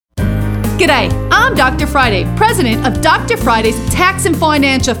G'day, I'm Dr. Friday, president of Dr. Friday's Tax and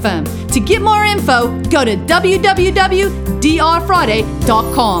Financial Firm. To get more info, go to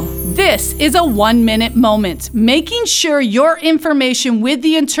www.drfriday.com. This is a 1-minute moment. Making sure your information with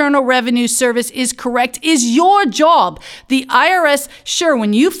the Internal Revenue Service is correct is your job. The IRS, sure,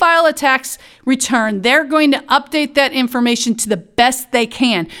 when you file a tax return, they're going to update that information to the best they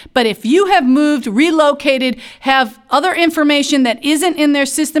can. But if you have moved, relocated, have other information that isn't in their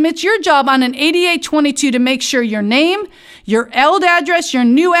system, it's your job on an 8822 to make sure your name, your old address, your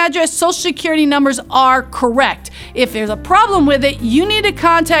new address, social security numbers are correct. If there's a problem with it, you need to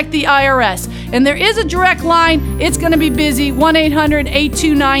contact the IRS. And there is a direct line. It's going to be busy,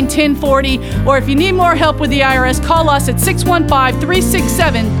 1-800-829-1040. Or if you need more help with the IRS, call us at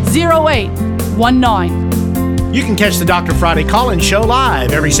 615-367-0819. You can catch the Dr. Friday call-in show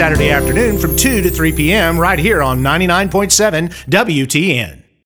live every Saturday afternoon from 2 to 3 p.m. right here on 99.7 WTN.